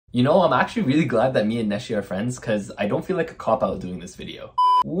You know, I'm actually really glad that me and Neshi are friends because I don't feel like a cop-out doing this video.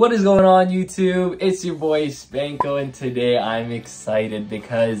 What is going on, YouTube? It's your boy Spanko, and today I'm excited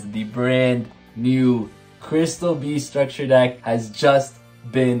because the brand new Crystal Beast structure deck has just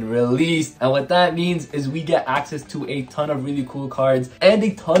been released, and what that means is we get access to a ton of really cool cards and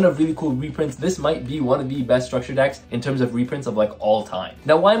a ton of really cool reprints. This might be one of the best structure decks in terms of reprints of like all time.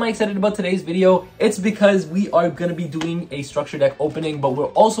 Now, why am I excited about today's video? It's because we are going to be doing a structure deck opening, but we're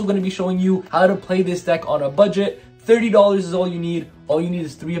also going to be showing you how to play this deck on a budget. $30 is all you need. All you need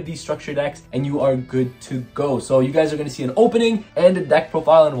is 3 of these structure decks and you are good to go. So you guys are going to see an opening and a deck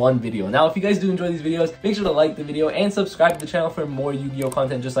profile in one video. Now, if you guys do enjoy these videos, make sure to like the video and subscribe to the channel for more Yu-Gi-Oh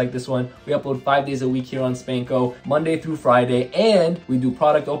content just like this one. We upload 5 days a week here on Spanko, Monday through Friday, and we do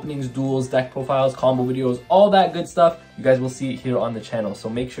product openings, duels, deck profiles, combo videos, all that good stuff. You guys will see it here on the channel, so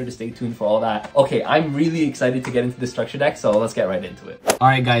make sure to stay tuned for all that. Okay, I'm really excited to get into the structure deck, so let's get right into it.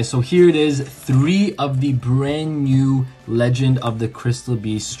 Alright guys, so here it is, 3 of the brand new Legend of the Crystal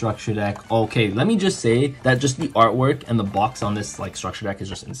Beast structure deck. Okay, let me just say that just the artwork and the box on this like structure deck is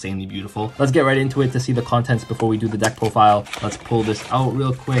just insanely beautiful. Let's get right into it to see the contents before we do the deck profile. Let's pull this out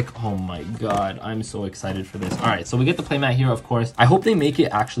real quick. Oh my god, I'm so excited for this. Alright, so we get the playmat here, of course. I hope they make it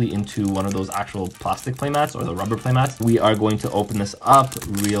actually into one of those actual plastic playmats or the rubber playmats. We are going to open this up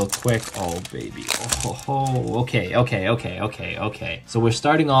real quick. Oh baby, okay. So we're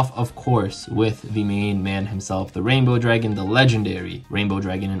starting off, of course, with the main man himself, the Rainbow Dragon, the legendary Rainbow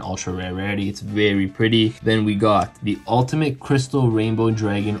Dragon in ultra rare rarity. It's very pretty. Then we got the Ultimate Crystal Rainbow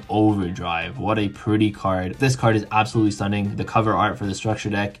Dragon Overdrive. What a pretty card. This card is absolutely stunning. The cover art for the structure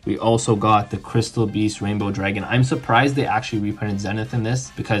deck. We also got the Crystal Beast Rainbow Dragon. I'm surprised they actually reprinted Zenith in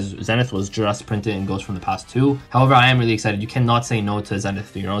this because Zenith was just printed and goes from the past 2. However, I am really excited. You cannot say no to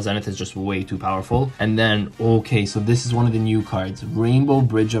Zenith. You know, Zenith is just way too powerful. And then, okay, so this is one of the new cards. Rainbow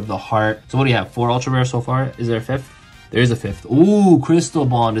Bridge of the Heart. So what do you have? 4 ultra rare so far? Is there a 5th? There is a 5th. Ooh, Crystal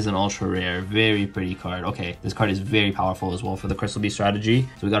Bond is an ultra rare. Very pretty card. Okay, this card is very powerful as well for the Crystal Beast strategy.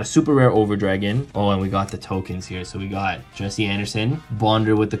 So we got a super rare Over Dragon. Oh, and we got the tokens here. So we got Jesse Anderson,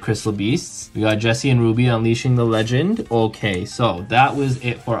 Bonder with the Crystal Beasts. We got Jesse and Ruby unleashing the legend. Okay, so that was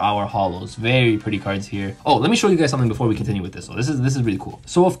it for our holos. Very pretty cards here. Oh, let me show you guys something before we continue with this. So this is really cool.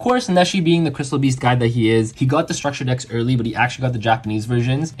 So of course, Neshi, being the Crystal Beast guy that he is, he got the structure decks early, but he actually got the Japanese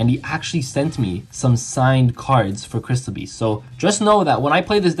versions, and he actually sent me some signed cards for Crystal Beast. So just know that when I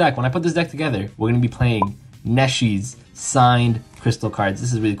play this deck, when I put this deck together, we're going to be playing Neshi's signed crystal cards.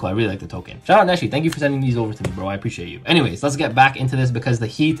 This is really cool. I really like the token. Shout out Neshi. Thank you for sending these over to me, bro. I appreciate you. Anyways, let's get back into this because the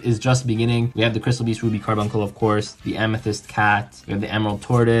heat is just beginning. We have the Crystal Beast Ruby Carbuncle, of course, the Amethyst Cat, we have the Emerald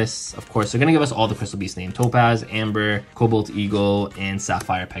Tortoise. Of course, they're gonna give us all the Crystal Beast names: Topaz, Amber, Cobalt Eagle, and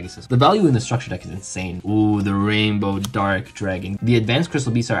Sapphire Pegasus. The value in the structure deck is insane. Ooh, the Rainbow Dark Dragon. The advanced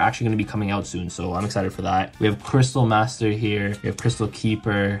Crystal Beasts are actually gonna be coming out soon, so I'm excited for that. We have Crystal Master here, we have Crystal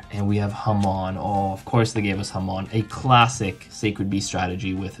Keeper, and we have Hamon. Oh, of course they gave us Hamon, a classic Sacred Beast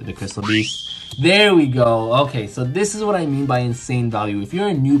strategy with the Crystal Beast. There we go. Okay, so this is what I mean by insane value. If you're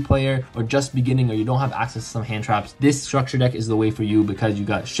a new player or just beginning or you don't have access to some hand traps, this structure deck is the way for you because you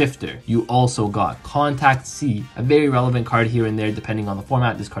got Shifter. You also got Contact C, a very relevant card here and there depending on the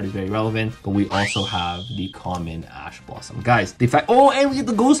format. This card is very relevant, but we also have the common Ash Blossom. Guys, they fact, oh, and we get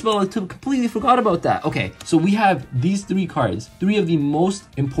the Ghost Spell. I completely forgot about that. Okay, so we have these 3 cards, 3 of the most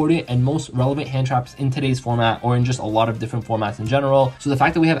important and most relevant hand traps in today's format or in just a lot of different formats in general. So the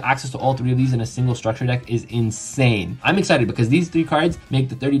fact that we have access to all 3 of these in a single structure deck is insane. I'm excited because these 3 cards make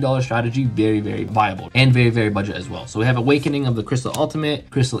the $30 strategy very, very viable and very, very budget as well. So we have Awakening of the Crystal Ultimate,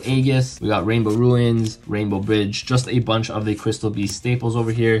 Crystal Aegis, we got Rainbow Ruins, Rainbow Bridge, just a bunch of the Crystal Beast staples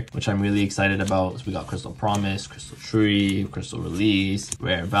over here, which I'm really excited about. So we got Crystal Promise, Crystal Tree, Crystal Release,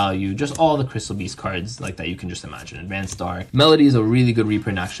 Rare Value, just all the Crystal Beast cards like that you can just imagine. Advanced Dark. Melody is a really good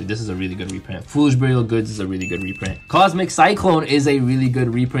reprint actually. This is a really good reprint. Foolish Burial Goods is a really good reprint. Cosmic Cyclone is a really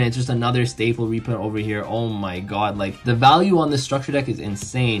good reprint. It's just another staple reprint over here. Oh my god, like the value on this structure deck is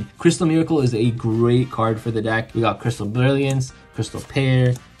insane. Crystal Miracle is a great card for the deck. We got Crystal Brilliance, Crystal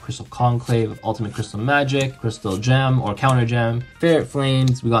Pair, Crystal Conclave, Ultimate Crystal Magic, Crystal Gem or Counter Gem, Ferret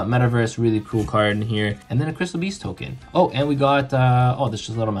Flames, we got Metaverse, really cool card in here, and then a Crystal Beast token. Oh, and we got, oh, this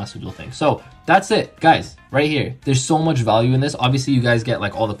just little Master Duel thing. So that's it, guys, right here. There's so much value in this. Obviously, you guys get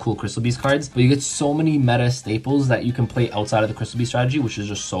like all the cool Crystal Beast cards, but you get so many meta staples that you can play outside of the Crystal Beast strategy, which is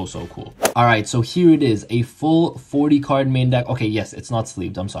just so cool. All right, so here it is, a full 40 card main deck. Okay, yes, it's not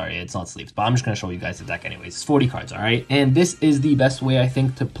sleeved. I'm sorry, it's not sleeved, but I'm just gonna show you guys the deck anyways. It's 40 cards, all right? And this is the best way, I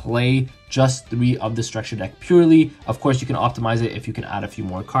think, to play just 3 of the structure deck purely. Of course, you can optimize it if you can add a few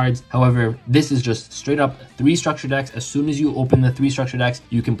more cards. However, this is just straight up 3 structure decks. As soon as you open the 3 structure decks,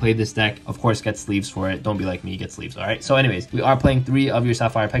 you can play this deck. Of course, get sleeves for it. Don't be like me, get sleeves. All right. So anyways, we are playing 3 of your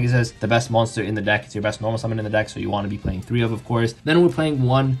Sapphire Pegasus, the best monster in the deck. It's your best normal summon in the deck, so you want to be playing 3 of course. Then we're playing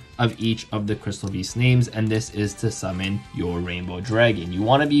 1 of each of the Crystal Beast names, and this is to summon your Rainbow Dragon. You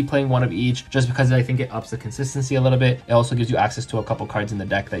want to be playing 1 of each just because I think it ups the consistency a little bit. It also gives you access to a couple cards in the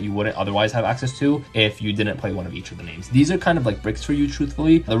deck that you wouldn't otherwise have access to if you didn't play 1 of each of the names. These are kind of like bricks for you,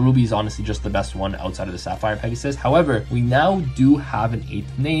 truthfully. The Ruby is honestly just the best one outside of the Sapphire Pegasus. However, we now do have an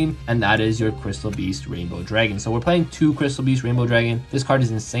 8th name, and that is your Crystal Beast Rainbow Dragon. So we're playing 2 Crystal Beast Rainbow Dragon. This card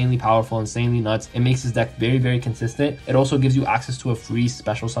is insanely powerful, insanely nuts. It makes this deck very, very consistent. It also gives you access to a free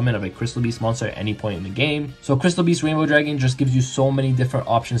special summon of a Crystal Beast monster at any point in the game. So Crystal Beast Rainbow Dragon just gives you so many different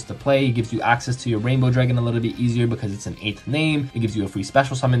options to play. It gives you access to your Rainbow Dragon a little bit easier because it's an 8th name. It gives you a free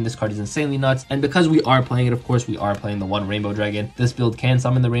special summon. This card is insanely nuts. And because we are playing it, of course, we are playing the 1 Rainbow Dragon. This build can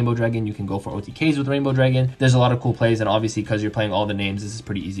summon the Rainbow Dragon. You can go for OTKs with Rainbow Dragon. There's a lot of cool plays, and obviously because you're playing all the names, this is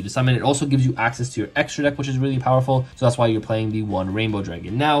pretty easy to summon. It also gives you access to your extra deck, which is really powerful. So that's why you're playing the 1 Rainbow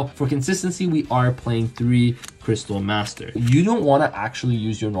Dragon. Now, for consistency, we are playing 3 Crystal Master. You don't want to actually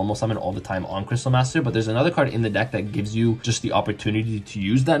use your normal summon all the time on Crystal Master, but there's another card in the deck that gives you just the opportunity to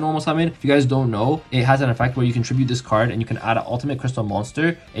use that normal summon. If you guys don't know, it has an effect where you contribute this card and you can add an ultimate crystal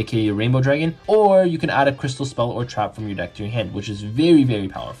monster, aka your Rainbow Dragon, or you can add a crystal spell or trap from your deck to your hand, which is very, very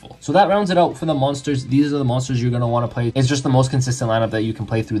powerful. So that rounds it out for the monsters. These are the monsters you're going to want to play. It's just the most consistent lineup that you can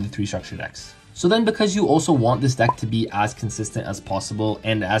play through the 3 structure decks. So then, because you also want this deck to be as consistent as possible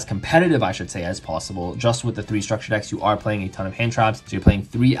and as competitive, I should say, as possible, just with the 3 structure decks, you are playing a ton of hand traps. So you're playing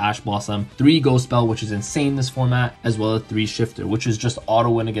 3 Ash Blossom, 3 Ghost Spell, which is insane this format, as well as 3 Shifter, which is just auto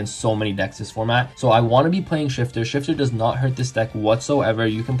win against so many decks this format. So I want to be playing Shifter. Shifter does not hurt this deck whatsoever.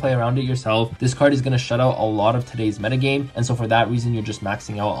 You can play around it yourself. This card is going to shut out a lot of today's metagame, and so for that reason, you're just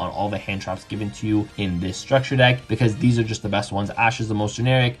maxing out on all the hand traps given to you in this structure deck, because these are just the best ones. Ash is the most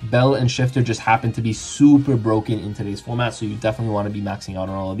generic. Bell and Shifter just happen to be super broken in today's format, so you definitely want to be maxing out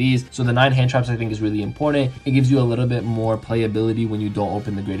on all of these. So the 9 hand traps I think is really important. It gives you a little bit more playability when you don't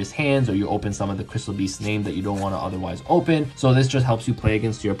open the greatest hands, or you open some of the Crystal Beast name that you don't want to otherwise open. So this just helps you play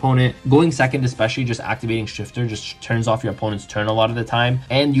against your opponent. Going second, especially, just activating Shifter just turns off your opponent's turn a lot of the time,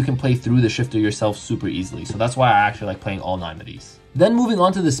 and you can play through the Shifter yourself super easily. So that's why I actually like playing all 9 of these. Then moving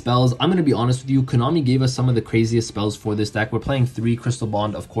on to the spells, I'm going to be honest with you, Konami gave us some of the craziest spells for this deck. We're playing 3 Crystal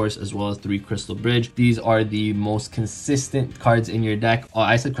Bond, of course, as well as 3 Crystal Bridge. These are the most consistent cards in your deck. Oh,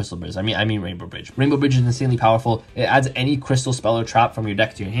 I said Crystal Bridge. I mean Rainbow Bridge. Rainbow Bridge is insanely powerful. It adds any crystal spell or trap from your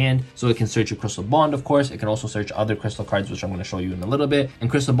deck to your hand, so it can search your Crystal Bond, of course. It can also search other crystal cards, which I'm going to show you in a little bit. And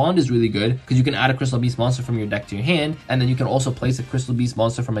Crystal Bond is really good because you can add a Crystal Beast monster from your deck to your hand, and then you can also place a Crystal Beast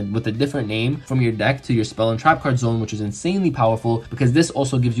monster with a different name from your deck to your spell and trap card zone, which is insanely powerful because this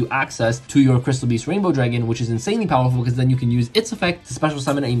also gives you access to your Crystal Beast Rainbow Dragon, which is insanely powerful because then you can use its effect to special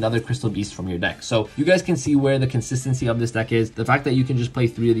summon another Crystal Beast from your deck. So you guys can see where the consistency of this deck is. The fact that you can just play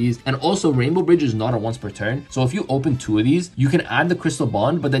 3 of these, and also Rainbow Bridge is not a once per turn. So if you open 2 of these, you can add the Crystal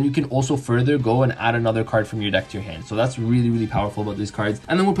Bond, but then you can also further go and add another card from your deck to your hand. So that's really, really powerful about these cards.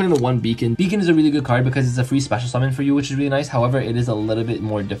 And then we're playing the 1 Beacon. Beacon is a really good card because it's a free special summon for you, which is really nice. However, it is a little bit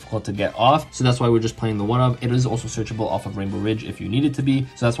more difficult to get off. So that's why we're just playing the 1 of. It is also searchable off of Rainbow Ridge if you need it to be.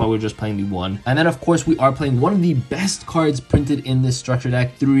 So that's why we're just playing the 1. And then of course we are playing one of the best cards printed in this structure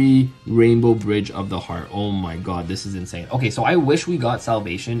deck, 3 Rainbow Bridge of the Heart. Oh my god, this is insane. Okay, so I wish we got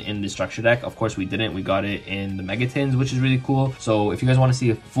Salvation in the structure deck. Of course we didn't. We got it in the Megatins, which is really cool. So if you guys want to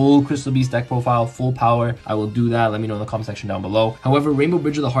see a full Crystal Beast deck profile, full power, I will do that. Let me know in the comment section down below. However, Rainbow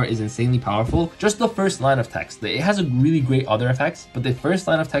Bridge of the Heart is insanely powerful. Just the first line of text. It has a really great other effects, but the first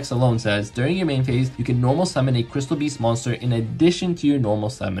line of text alone says, during your main phase, you can normal summon a Crystal Beast monster in addition to your normal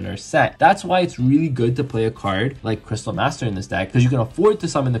summoner set. That's why it's really good to play a card like Crystal Master in this deck, because you can afford to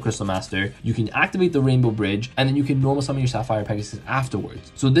summon the Crystal Master, you can activate the Rainbow Bridge, and then you can normal summon your Sapphire Pegasus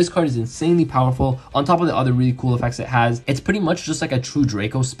afterwards. So this card is insanely powerful. On top of the other really cool effects it has, it's pretty much just like a true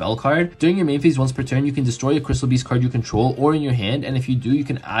Draco spell card. During your main phase, once per turn, you can destroy a Crystal Beast card you control or in your hand, and if you do, you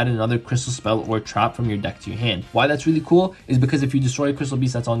can add another crystal spell or trap from your deck to your hand. Why that's really cool is because if you destroy a Crystal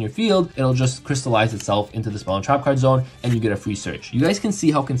Beast that's on your field, it'll just crystallize itself into the spell and trap card zone, and you get a free free search. You guys can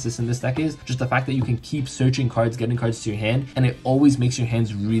see how consistent this deck is, just the fact that you can keep searching cards, getting cards to your hand, and it always makes your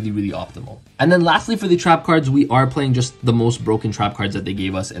hands really, really optimal. And then lastly, for the trap cards, we are playing just the most broken trap cards that they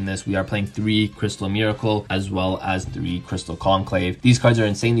gave us in this. We are playing 3 Crystal Miracle as well as 3 Crystal Conclave. These cards are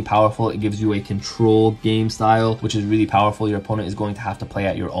insanely powerful. It gives you a controlled game style, which is really powerful. Your opponent is going to have to play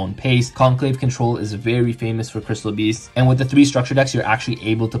at your own pace. Conclave control is very famous for Crystal Beasts, and with the 3 structure decks, you're actually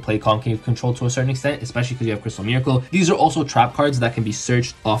able to play Conclave control to a certain extent, especially because you have Crystal Miracle. These are also trap cards that can be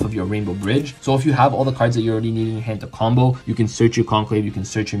searched off of your Rainbow Bridge. So if you have all the cards that you already need in your hand to combo, you can search your Conclave, you can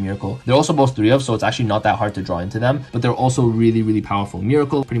search your Miracle. They're also both 3 of, so it's actually not that hard to draw into them, but they're also really, really powerful.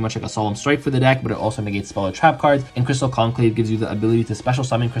 Miracle, pretty much like a Solemn Strike for the deck, but it also negates spell or trap cards, and Crystal Conclave gives you the ability to special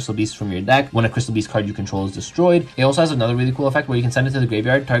summon Crystal Beasts from your deck when a Crystal Beast card you control is destroyed. It also has another really cool effect where you can send it to the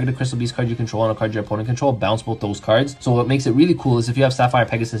graveyard, target a Crystal Beast card you control and a card your opponent control, bounce both those cards. So what makes it really cool is if you have Sapphire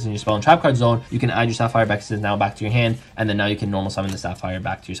Pegasus in your spell and trap card zone, you can add your Sapphire Pegasus now back to your hand, and then now you can normal summon the Sapphire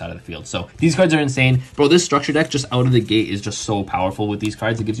back to your side of the field. So these cards are insane. Bro, this structure deck just out of the gate is just so powerful with these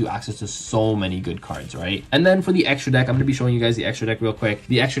cards. It gives you access to so many good cards, right? And then for the extra deck, I'm going to be showing you guys the extra deck real quick.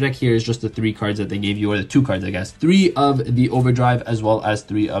 The extra deck here is just the 3 cards that they gave you, or the 2 cards, I guess. 3 of the Overdrive as well as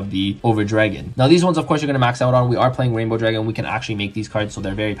 3 of the Overdragon. Now these ones, of course, you're going to max out on. We are playing Rainbow Dragon. We can actually make these cards, so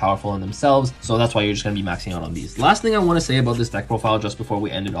they're very powerful in themselves. So that's why you're just going to be maxing out on these. Last thing I want to say about this deck profile just before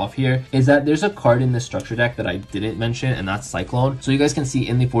we end it off here is that there's a card in this structure deck that I didn't mention, and that's Cyclone. So you guys can see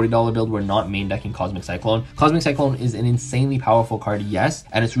in the $40 build, we're not main decking Cosmic Cyclone. Cosmic Cyclone is an insanely powerful card, yes,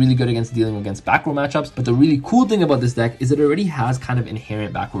 and it's really good against dealing against back row matchups, but the really cool thing about this deck is it already has kind of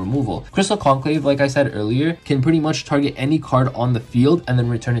inherent back row removal. Crystal Conclave, like I said earlier, can pretty much target any card on the field and then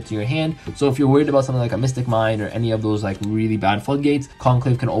return it to your hand. So if you're worried about something like a Mystic Mine or any of those like really bad floodgates,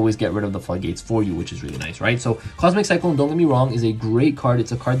 Conclave can always get rid of the floodgates for you, which is really nice, right? So Cosmic Cyclone, don't get me wrong, is a great card.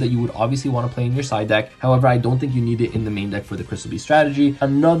 It's a card that you would obviously want to play in your side deck. However, I don't think you need it in the main deck for the Crystal Beast strategy.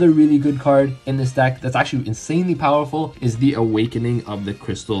 Another really good card in this deck that's actually insanely powerful is the Awakening of the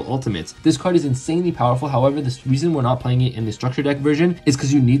Crystal Ultimates. This card is insanely powerful. However, the reason we're not playing it in the structure deck version is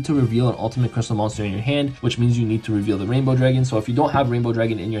because you need to reveal an ultimate crystal monster in your hand, which means you need to reveal the Rainbow Dragon. So if you don't have Rainbow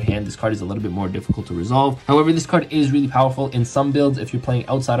Dragon in your hand, this card is a little bit more difficult to resolve. However, this card is really powerful in some builds. If you're playing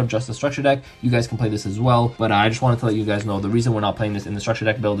outside of just the structure deck, you guys can play this as well. But I just wanted to let you guys know the reason we're not playing this in the structure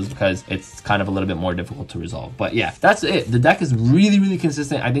deck build is because it's kind of a little bit more difficult to resolve. But yeah, that's it. The deck is really, really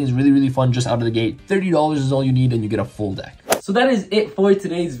consistent. I think it's really, really fun just out of the gate. $30 is all you need and you get a full deck. So that is it for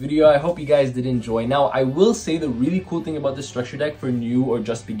today's video. I hope you guys did enjoy. Now, I will say the really cool thing about the structure deck for new or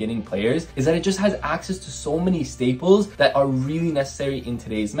just beginning players is that it just has access to so many staples that are really necessary in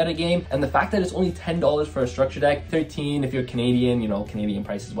today's metagame. And the fact that it's only $10 for a structure deck, $13 if you're Canadian, you know, Canadian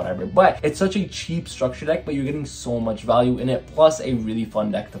prices, whatever. But it's such a cheap structure deck, but you're getting so much value in it, plus a really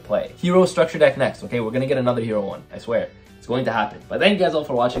fun deck to play. Hero structure deck next, okay? We're gonna get another hero one, I swear. It's going to happen. But thank you guys all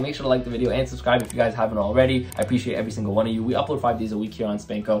for watching. Make sure to like the video and subscribe if you guys haven't already. I appreciate every single one of you. We upload 5 days a week here on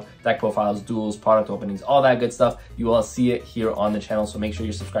Spanko. Deck profiles, duels, product openings, all that good stuff. You all see it here on the channel, so make sure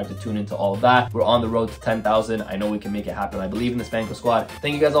you're subscribed to tune into all of that. We're on the road to 10,000. I know we can make it happen. I believe in the Spanko squad.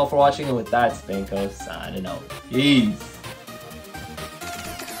 Thank you guys all for watching, and with that, Spanko signing out. Peace.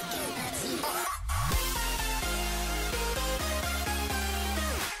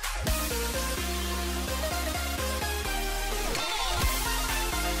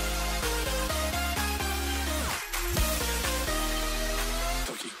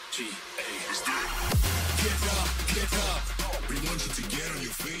 Get up, we want you to get